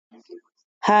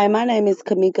Hi, my name is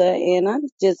Kamika, and I'm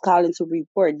just calling to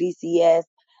report DCS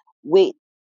with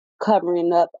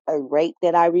covering up a rape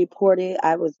that I reported.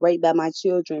 I was raped by my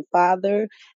children's father,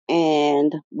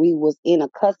 and we was in a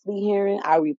custody hearing.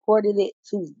 I reported it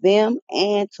to them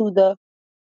and to the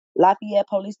Lafayette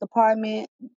Police Department.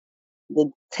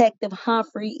 Detective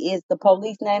Humphrey is the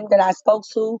police name that I spoke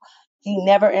to. He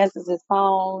never answers his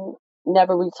phone,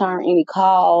 never returned any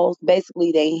calls.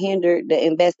 Basically, they hindered the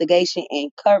investigation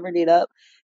and covered it up,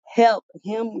 help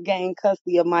him gain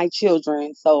custody of my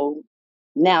children. So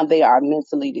now they are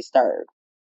mentally disturbed.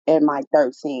 And my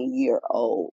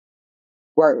 13-year-old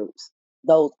words,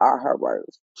 those are her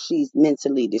words. She's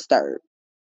mentally disturbed.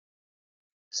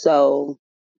 So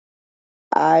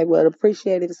I would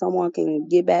appreciate if someone can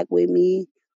get back with me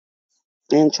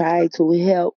and try to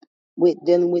help with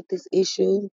dealing with this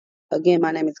issue. Again,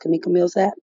 my name is Kamika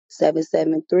Millsap.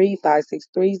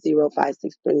 773-563-0563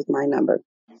 is my number.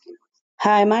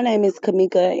 Hi, my name is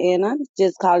Kamika, and I'm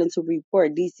just calling to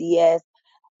report DCS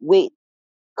with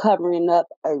covering up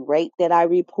a rape that I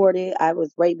reported. I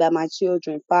was raped by my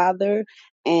children's father,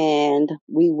 and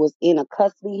we was in a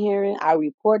custody hearing. I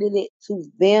reported it to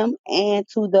them and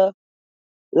to the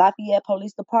Lafayette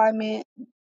Police Department.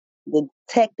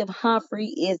 Detective Humphrey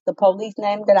is the police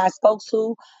name that I spoke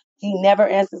to. He never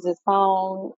answers his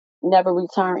phone, never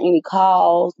returned any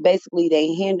calls. Basically, they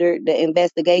hindered the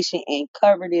investigation and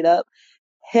covered it up,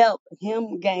 help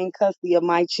him gain custody of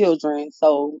my children.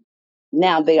 So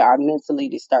now they are mentally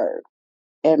disturbed.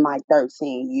 And my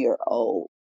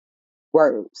 13-year-old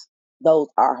words, those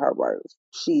are her words.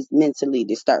 She's mentally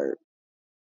disturbed.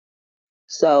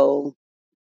 So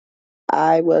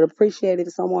I would appreciate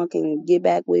if someone can get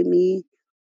back with me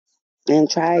and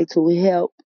try to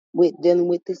help with dealing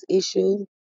with this issue.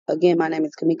 Again, my name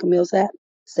is Kamika Millsap.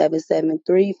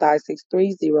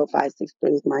 773-563-0563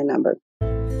 is my number.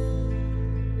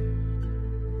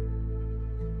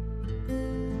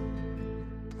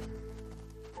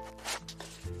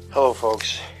 Hello,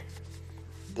 folks.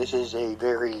 This is a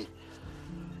very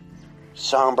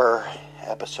somber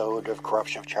episode of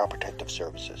Corruption of Child Protective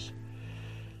Services.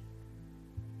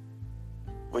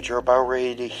 What you're about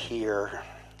ready to hear,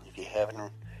 if you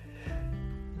haven't,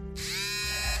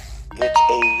 it's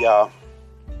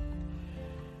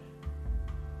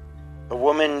a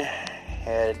woman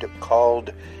had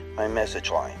called my message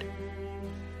line,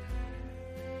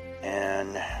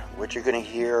 and what you're going to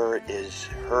hear is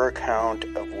her account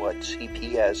of what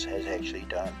CPS has actually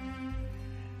done.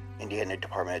 Indiana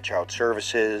Department of Child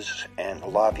Services and the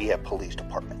Lafayette Police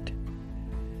Department.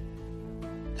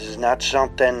 This is not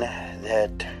something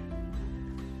that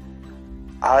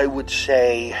I would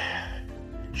say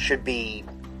should be,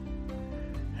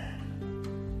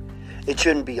 it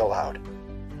shouldn't be allowed.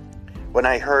 When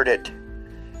I heard it,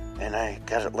 and I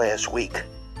got it last week,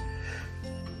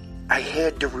 I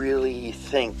had to really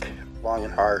think long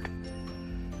and hard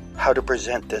how to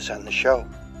present this on the show.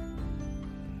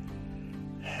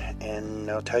 And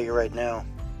I'll tell you right now,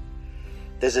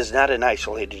 this is not an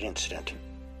isolated incident.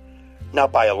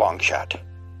 Not by a long shot.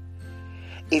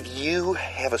 If you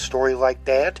have a story like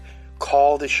that,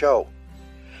 call the show.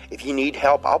 If you need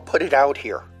help, I'll put it out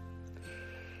here.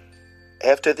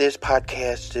 After this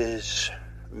podcast is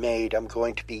made, I'm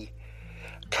going to be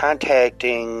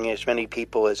contacting as many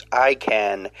people as I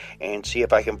can and see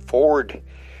if I can forward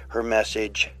her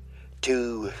message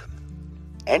to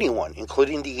anyone,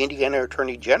 including the Indiana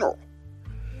Attorney General.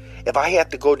 If I have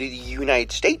to go to the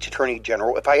United States Attorney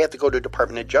General, if I have to go to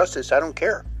Department of Justice, I don't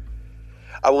care.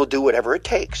 I will do whatever it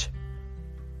takes.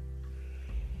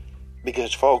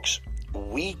 Because, folks,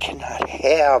 we cannot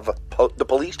have the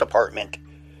police department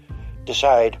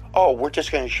decide, oh, we're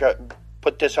just going to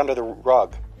put this under the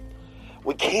rug.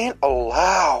 We can't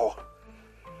allow,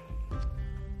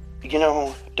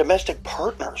 domestic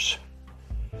partners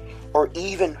or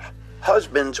even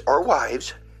husbands or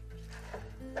wives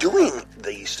doing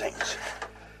these things.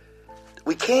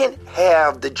 We can't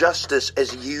have the justice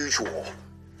as usual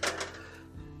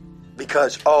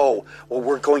because,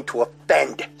 we're going to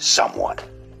offend someone.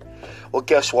 Well,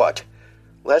 guess what?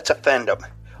 Let's offend them.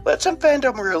 Let's offend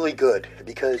them really good,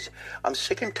 because I'm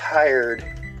sick and tired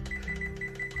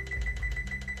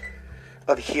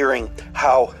of hearing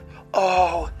how,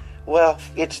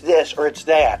 it's this or it's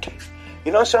that.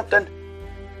 You know something?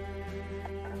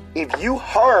 If you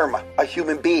harm a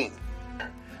human being,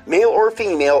 male or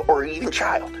female or even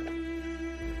child,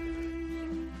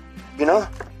 you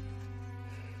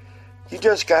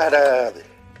just gotta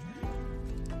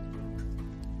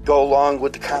go along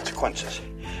with the consequences.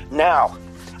 Now,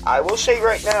 I will say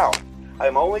right now,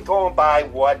 I'm only going by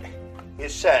what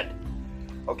is said,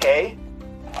 okay?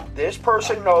 This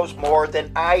person knows more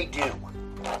than I do.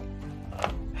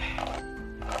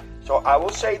 So I will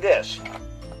say this.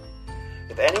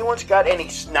 If anyone's got any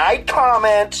snide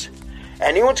comments,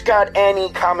 anyone's got any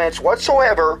comments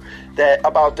whatsoever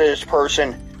about this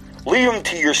person, leave them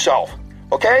to yourself,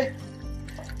 okay?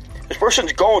 This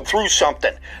person's going through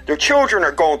something. Their children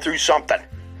are going through something.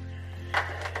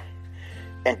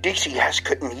 And DCS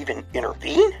couldn't even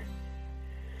intervene?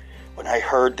 When I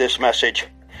heard this message,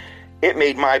 it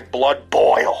made my blood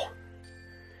boil.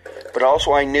 But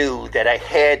also I knew that I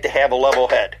had to have a level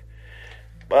head.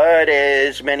 But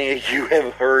as many of you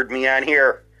have heard me on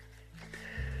here,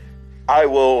 I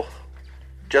will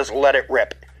just let it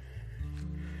rip.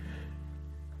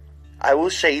 I will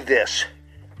say this.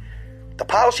 The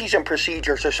policies and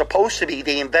procedures are supposed to be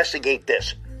they investigate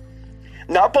this.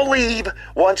 Not believe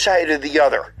one side or the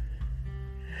other.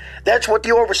 That's what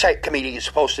the Oversight Committee is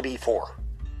supposed to be for.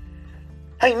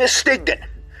 Hey, Miss Stigdon,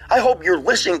 I hope you're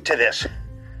listening to this.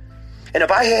 And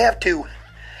if I have to,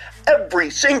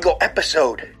 every single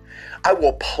episode, I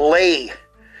will play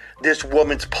this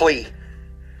woman's plea.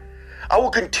 I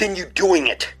will continue doing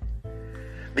it.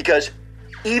 Because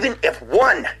even if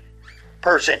one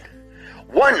person,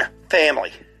 one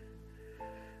family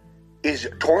is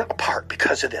torn apart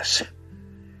because of this,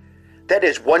 that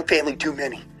is one family too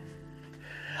many.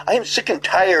 I am sick and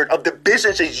tired of the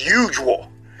business as usual.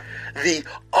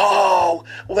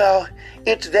 Well,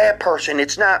 it's that person,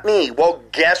 it's not me. Well,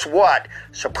 guess what?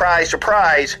 Surprise,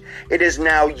 surprise, it is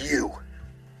now you.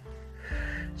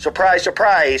 Surprise,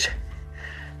 surprise,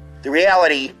 the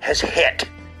reality has hit.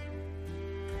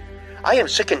 I am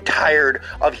sick and tired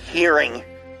of hearing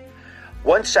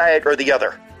one side or the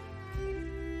other.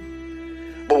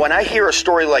 But when I hear a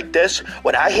story like this,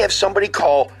 when I have somebody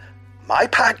call my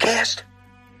podcast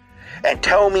and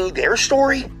tell me their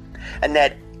story and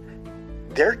that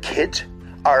their kids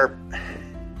are...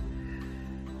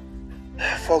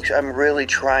 Folks, I'm really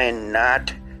trying not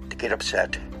to get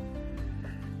upset.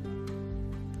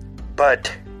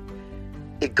 But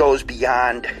it goes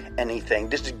beyond anything.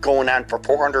 This is going on for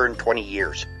 420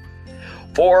 years.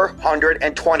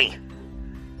 420.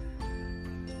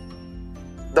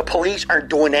 The police aren't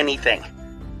doing anything.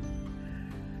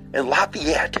 In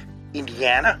Lafayette,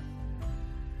 Indiana,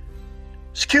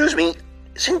 excuse me,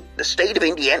 isn't the state of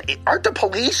Indiana, aren't the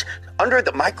police under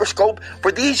the microscope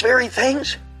for these very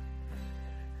things?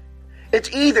 It's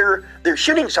either they're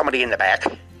shooting somebody in the back,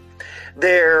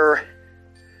 they're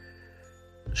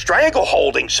strangle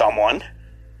holding someone,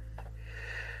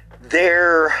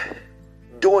 they're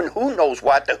doing who knows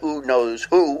what to who knows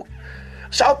who.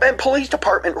 South Bend Police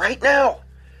Department right now,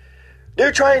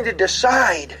 they're trying to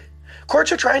decide,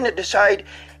 courts are trying to decide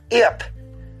if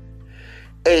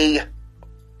an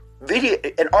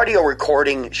audio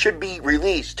recording should be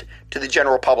released to the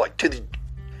general public, to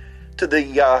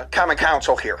the common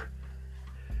council here.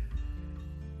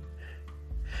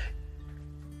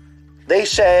 They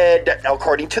said,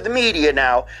 according to the media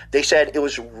now, they said it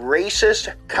was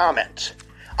racist comments.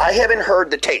 I haven't heard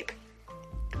the tape.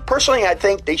 Personally, I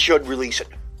think they should release it.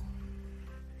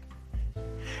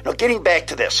 Now, getting back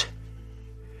to this.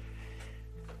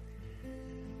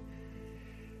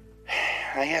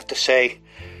 I have to say,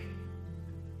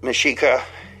 Mashika,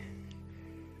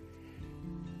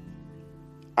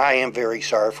 I am very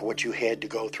sorry for what you had to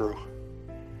go through.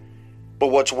 But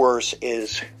what's worse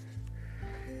is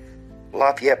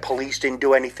Lafayette Police didn't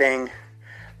do anything.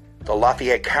 The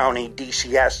Lafayette County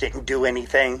DCS didn't do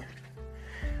anything.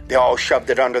 They all shoved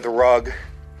it under the rug.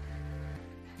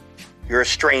 Your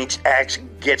estranged ex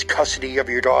gets custody of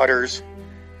your daughters.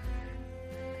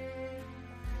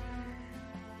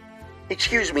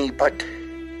 Excuse me, but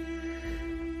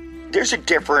there's a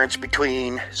difference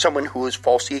between someone who is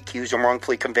falsely accused and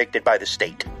wrongfully convicted by the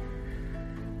state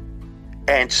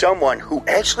and someone who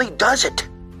actually does it.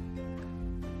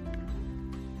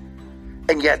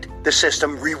 And yet the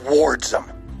system rewards them.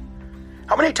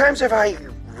 How many times have I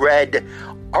read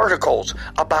articles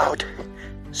about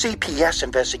CPS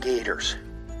investigators,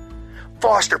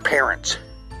 foster parents,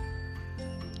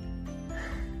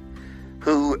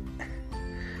 who,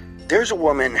 there's a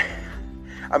woman,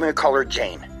 I'm going to call her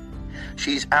Jane.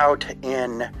 She's out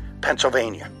in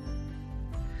Pennsylvania.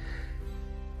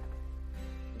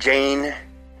 Jane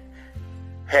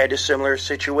had a similar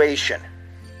situation.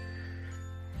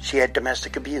 She had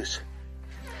domestic abuse.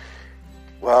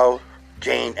 Well,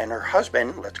 Jane and her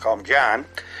husband, let's call him John,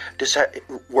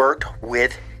 worked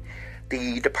with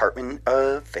the Department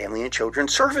of Family and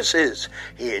Children's Services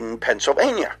in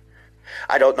Pennsylvania.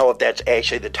 I don't know if that's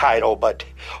actually the title, but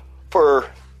for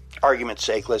argument's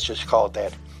sake, let's just call it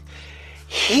that.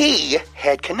 He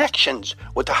had connections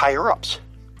with the higher-ups.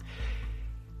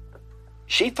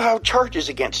 She filed charges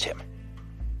against him.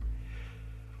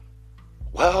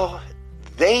 Well,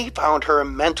 they found her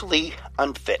mentally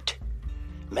unfit,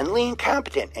 mentally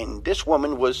incompetent, and this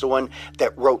woman was the one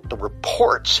that wrote the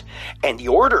reports and the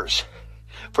orders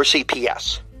for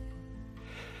CPS.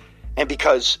 And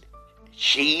because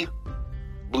she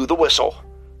blew the whistle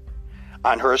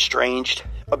on her estranged,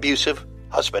 abusive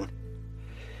husband,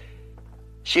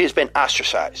 she has been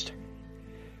ostracized.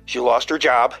 She lost her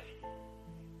job.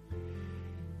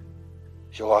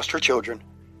 She lost her children.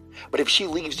 But if she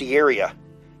leaves the area,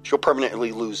 she'll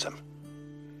permanently lose them.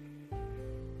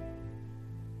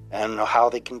 I don't know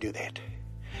how they can do that.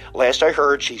 Last I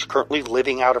heard, she's currently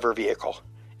living out of her vehicle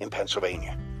in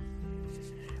Pennsylvania.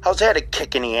 How's that a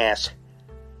kick in the ass?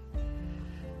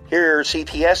 Here,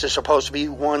 CPS is supposed to be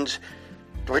ones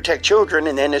to protect children,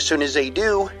 and then as soon as they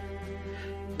do,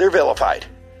 they're vilified.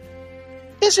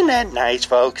 Isn't that nice,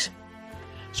 folks?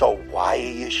 So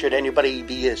why should anybody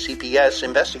be a CPS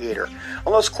investigator?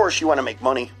 Unless, of course, you want to make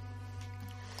money.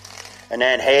 And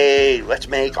then, hey, let's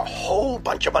make a whole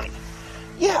bunch of money.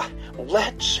 Yeah,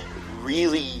 let's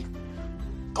really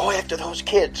go after those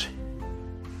kids.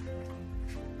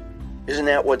 Isn't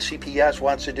that what CPS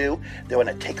wants to do? They want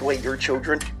to take away your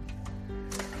children?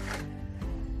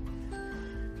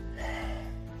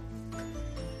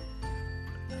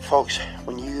 Folks,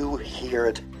 when you hear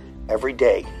it every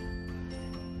day,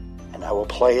 and I will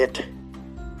play it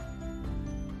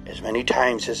as many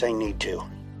times as I need to,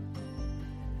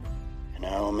 and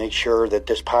I will make sure that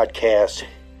this podcast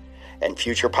and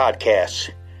future podcasts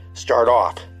start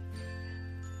off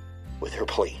with her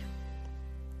plea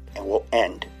and will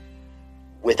end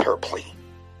with her plea.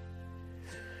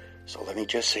 So let me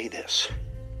just say this.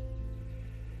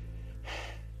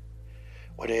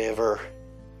 Whatever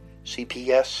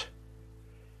CPS,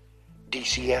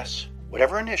 DCS,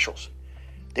 whatever initials,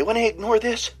 they want to ignore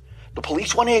this. The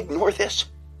police want to ignore this.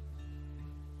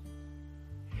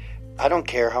 I don't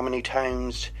care how many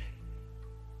times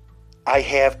I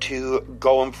have to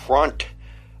go in front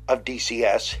of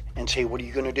DCS and say, what are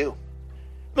you going to do?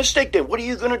 Mistake then, what are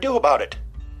you going to do about it?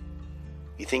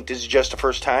 You think this is just the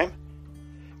first time?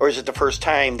 Or is it the first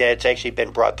time that it's actually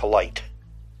been brought to light?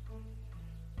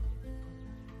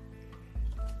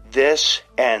 This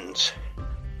ends.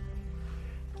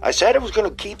 I said I was going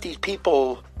to keep these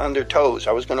people on their toes.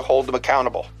 I was going to hold them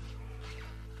accountable.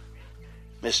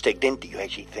 Miss Stigdon, do you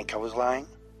actually think I was lying?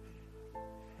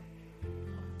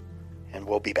 And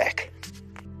we'll be back.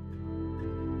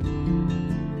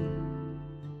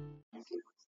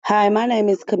 Hi, my name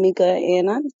is Kamika, and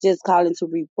I'm just calling to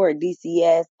report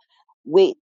DCS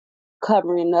with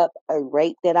covering up a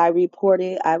rape that I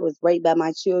reported. I was raped by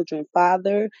my children's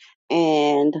father,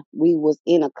 and we was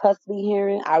in a custody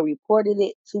hearing. I reported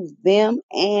it to them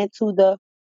and to the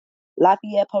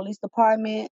Lafayette Police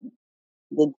Department.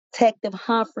 Detective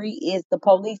Humphrey is the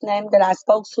police name that I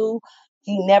spoke to.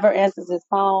 He never answers his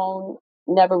phone,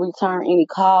 never returned any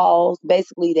calls.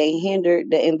 Basically, they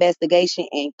hindered the investigation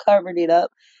and covered it up,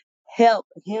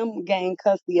 helped him gain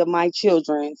custody of my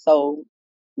children. So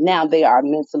now they are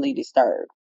mentally disturbed.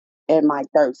 And my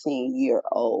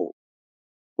 13-year-old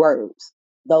words,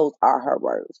 those are her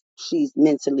words. She's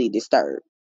mentally disturbed.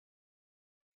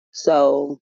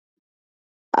 So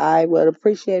I would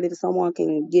appreciate if someone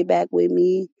can get back with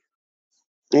me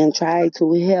and try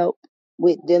to help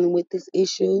with dealing with this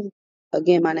issue.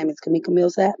 Again, my name is Kamika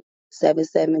Millsap.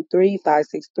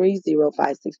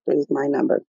 773-563-0563 is my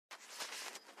number.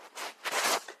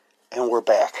 And we're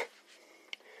back.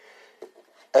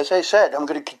 As I said, I'm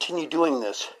going to continue doing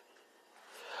this.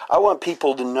 I want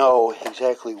people to know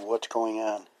exactly what's going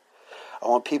on. I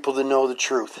want people to know the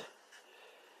truth.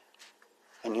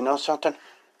 And you know something?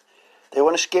 They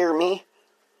want to scare me.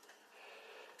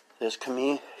 This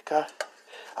Kamika,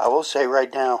 I will say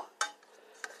right now,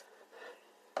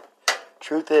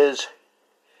 truth is,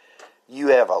 you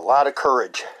have a lot of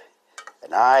courage.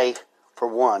 And I, for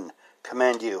one,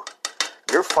 commend you.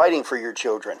 You're fighting for your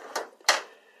children.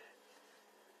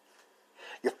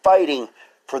 You're fighting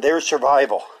for their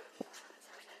survival,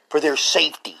 for their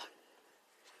safety.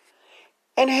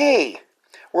 And hey,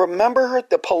 remember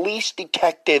the police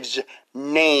detective's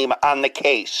name on the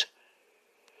case.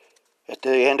 At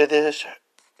the end of this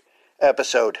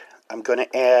episode, I'm going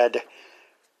to add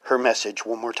her message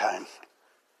one more time.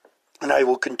 And I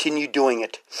will continue doing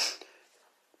it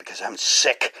because I'm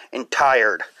sick and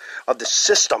tired of the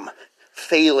system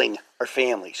failing our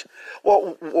families.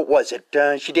 What was it?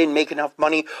 She didn't make enough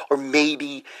money? Or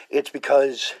maybe it's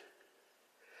because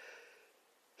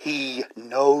he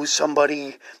knows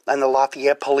somebody on the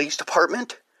Lafayette Police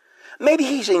Department. Maybe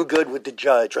he's in good with the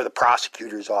judge or the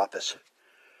prosecutor's office.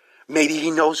 Maybe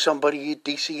he knows somebody at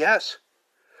DCS.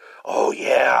 Oh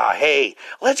yeah, hey,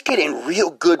 let's get in real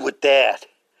good with that.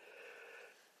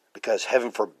 Because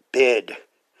heaven forbid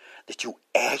that you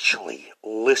actually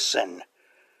listen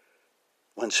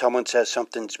when someone says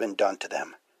something's been done to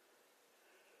them.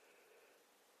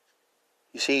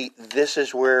 You see, this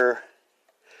is where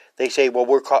they say, well,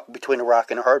 we're caught between a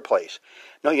rock and a hard place.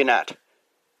 No, you're not.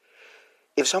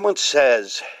 If someone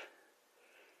says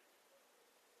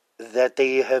that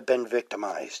they have been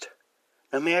victimized,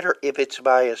 no matter if it's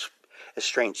by a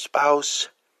estranged spouse,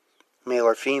 male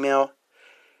or female,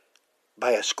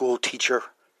 by a school teacher,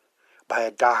 by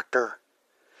a doctor,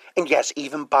 and yes,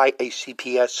 even by a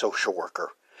CPS social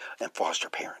worker and foster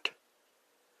parent.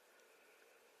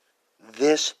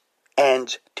 This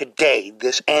ends today.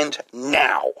 This ends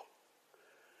now.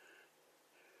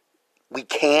 We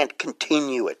can't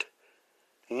continue it.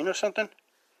 And you know something?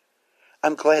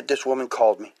 I'm glad this woman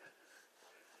called me.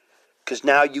 Because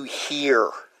now you hear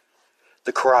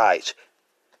the cries.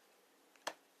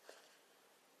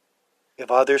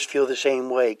 If others feel the same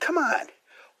way, come on,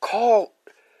 call,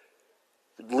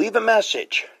 leave a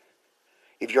message.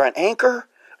 If you're on Anchor,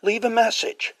 leave a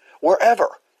message. Wherever,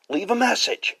 leave a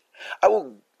message. I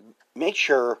will make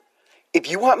sure, if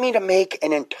you want me to make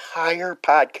an entire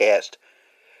podcast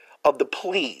of the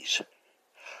pleas,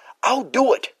 I'll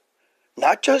do it.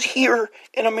 Not just here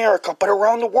in America, but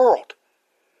around the world.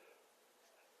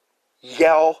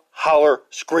 Yell, holler,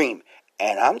 scream.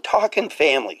 And I'm talking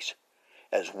families,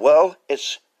 as well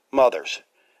as mothers,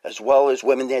 as well as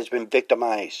women that have been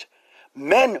victimized,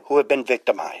 men who have been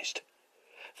victimized,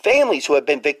 families who have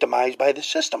been victimized by the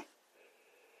system.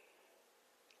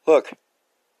 Look,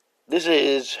 this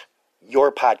is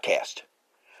your podcast.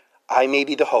 I may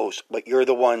be the host, but you're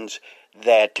the ones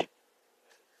that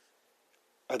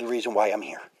are the reason why I'm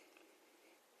here.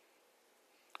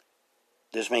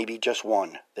 This may be just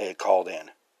one that had called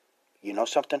in. You know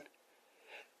something?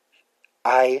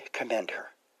 I commend her.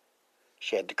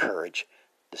 She had the courage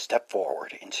to step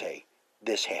forward and say,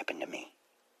 this happened to me.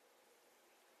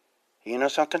 You know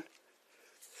something?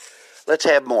 Let's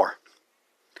have more.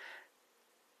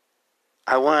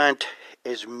 I want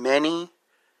as many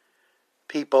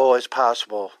people as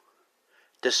possible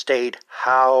to state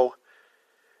how,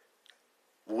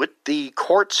 with the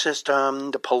court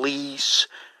system, the police,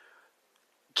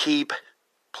 keep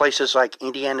places like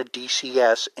Indiana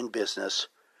DCS in business,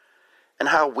 and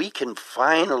how we can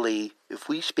finally, if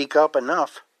we speak up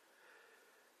enough,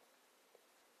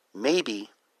 maybe,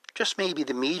 just maybe,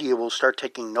 the media will start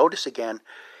taking notice again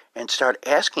and start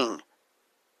asking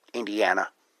Indiana,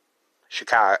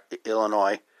 Chicago,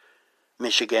 Illinois,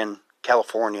 Michigan,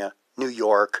 California, New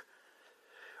York,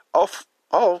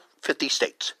 all 50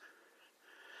 states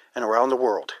and around the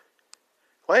world,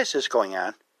 why is this going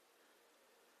on?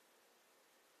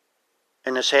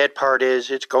 And the sad part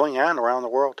is it's going on around the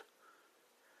world.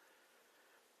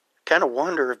 Kind of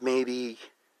wonder if maybe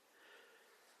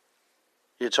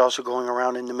it's also going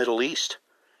around in the Middle East.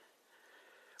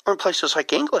 Or in places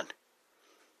like England,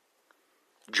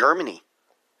 Germany,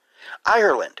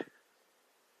 Ireland.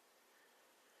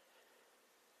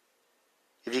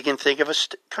 If you can think of a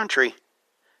country,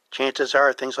 chances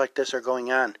are things like this are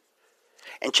going on.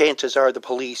 And chances are the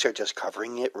police are just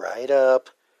covering it right up.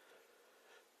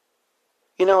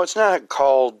 You know, it's not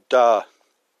called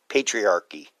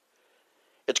patriarchy.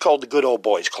 It's called the Good Old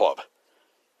Boys Club.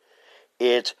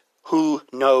 It's who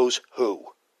knows who.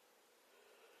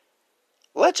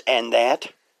 Let's end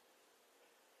that.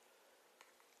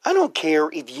 I don't care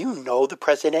if you know the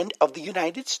President of the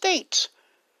United States.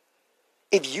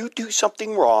 If you do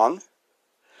something wrong,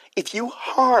 if you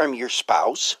harm your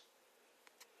spouse,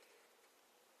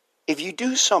 if you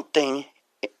do something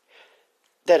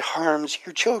that harms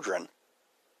your children,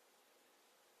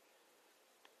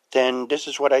 then this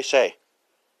is what I say.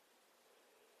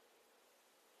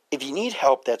 If you need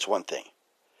help, that's one thing.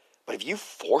 But if you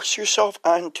force yourself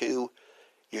onto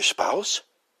your spouse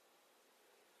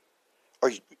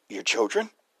or your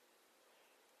children,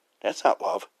 that's not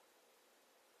love.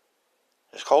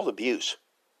 It's called abuse.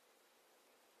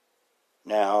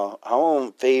 Now, I'm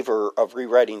in favor of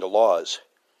rewriting the laws,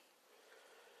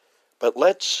 but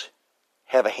let's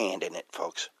have a hand in it,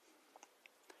 folks.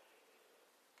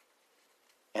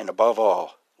 And above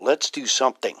all, let's do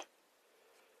something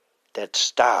that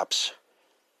stops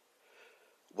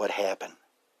what happened.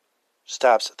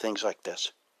 Stops things like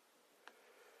this.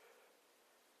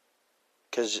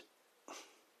 Because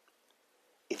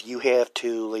if you have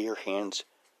to lay your hands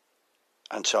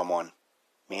on someone,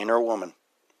 man or woman,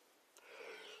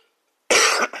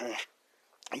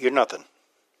 you're nothing.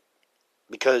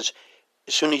 Because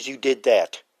as soon as you did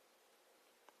that,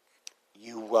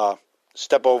 you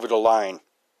step over the line,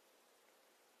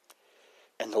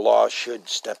 and the law should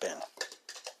step in.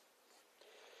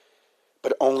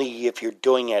 But only if you're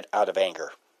doing it out of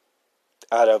anger,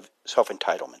 out of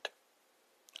self-entitlement,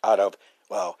 out of,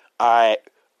 well,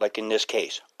 like in this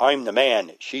case, I'm the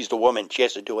man, she's the woman, she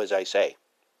has to do as I say.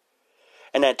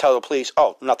 And then tell the police,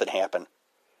 oh, nothing happened.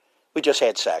 We just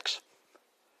had sex.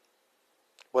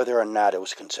 Whether or not it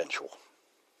was consensual.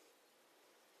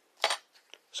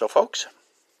 So, folks,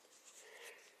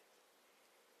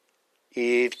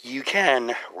 if you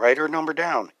can, write her number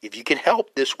down. If you can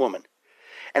help this woman.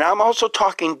 And I'm also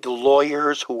talking to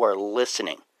lawyers who are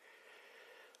listening.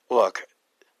 Look,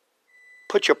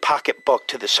 put your pocketbook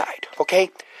to the side,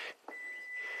 okay?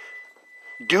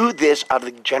 Do this out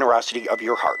of the generosity of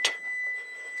your heart.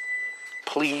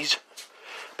 Please.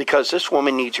 Because this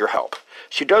woman needs your help.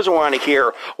 She doesn't want to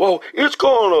hear, well,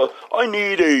 I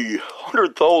need a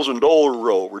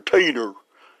 $100,000 retainer.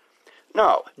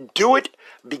 No, do it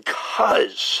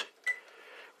because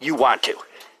you want to.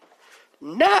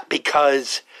 Not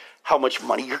because how much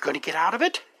money you're going to get out of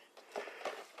it.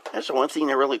 That's the one thing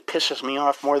that really pisses me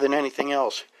off more than anything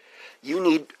else. You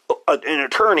need an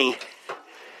attorney.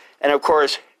 And of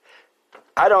course,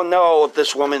 I don't know if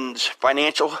this woman's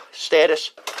financial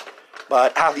status,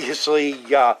 but obviously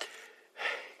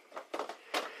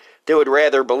they would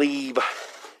rather believe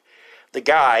the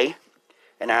guy,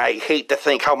 and I hate to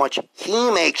think how much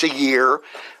he makes a year,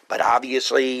 but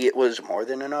obviously it was more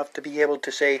than enough to be able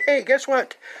to say, hey, guess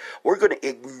what? We're going to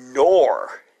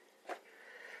ignore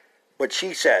what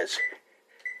she says,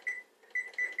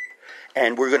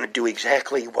 and we're going to do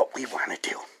exactly what we want to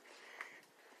do.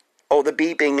 Oh, the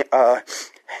beeping,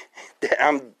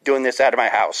 I'm doing this out of my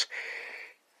house.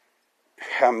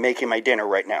 I'm making my dinner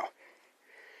right now.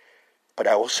 But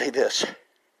I will say this.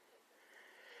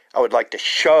 I would like to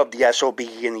shove the SOB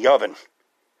in the oven.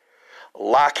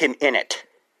 Lock him in it.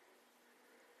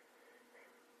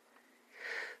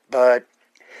 But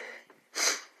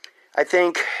I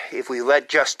think if we let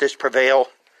justice prevail,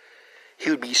 he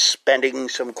would be spending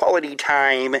some quality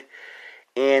time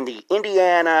in the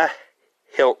Indiana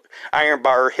Iron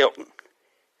Bar Hilton,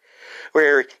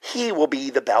 where he will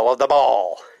be the belle of the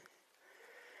ball.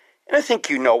 And I think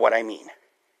you know what I mean.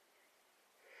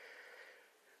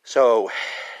 So,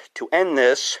 to end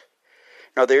this,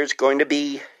 now there's going to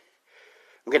be,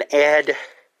 I'm going to add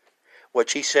what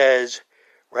she says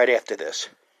right after this.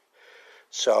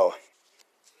 So,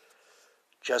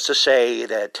 just to say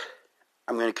that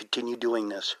I'm going to continue doing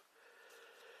this.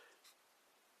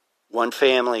 One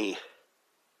family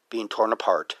being torn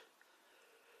apart.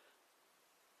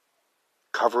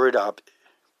 Cover it up.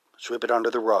 Sweep it under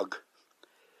the rug.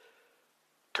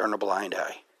 Turn a blind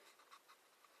eye.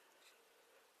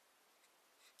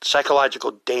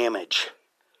 Psychological damage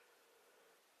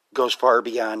goes far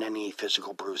beyond any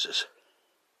physical bruises.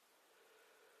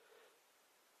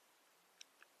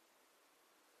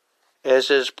 As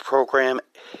this program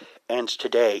ends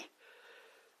today,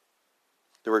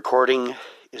 the recording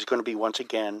is going to be once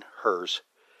again hers.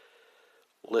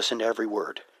 Listen to every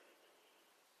word.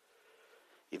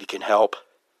 If you can help,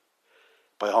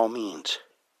 by all means,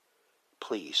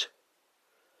 please.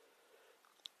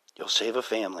 You'll save a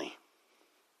family.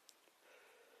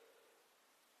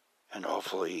 And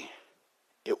hopefully,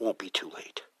 it won't be too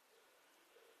late.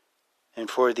 And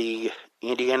for the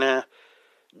Indiana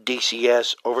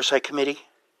DCS Oversight Committee,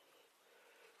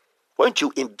 why don't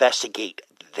you investigate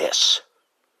this?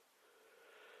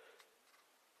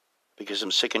 Because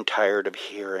I'm sick and tired of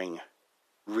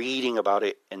reading about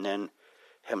it, and then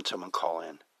having someone call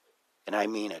in. And I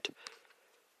mean it.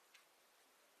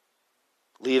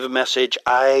 Leave a message.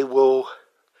 I will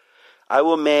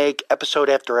make episode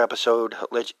after episode,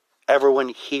 let everyone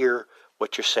hear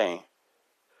what you're saying.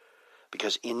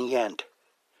 Because in the end,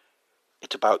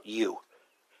 it's about you.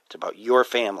 It's about your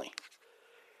family.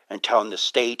 And telling the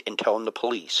state and telling the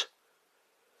police,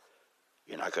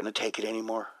 you're not going to take it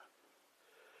anymore.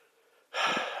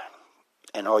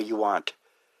 And all you want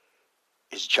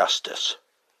is justice.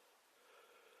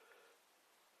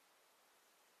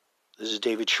 This is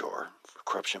David Shore for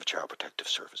Corruption of Child Protective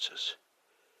Services.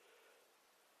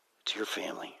 It's your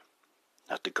family,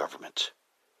 not the government.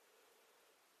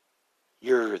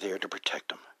 You're there to protect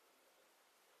them.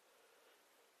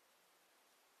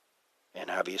 And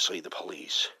obviously the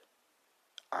police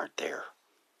aren't there.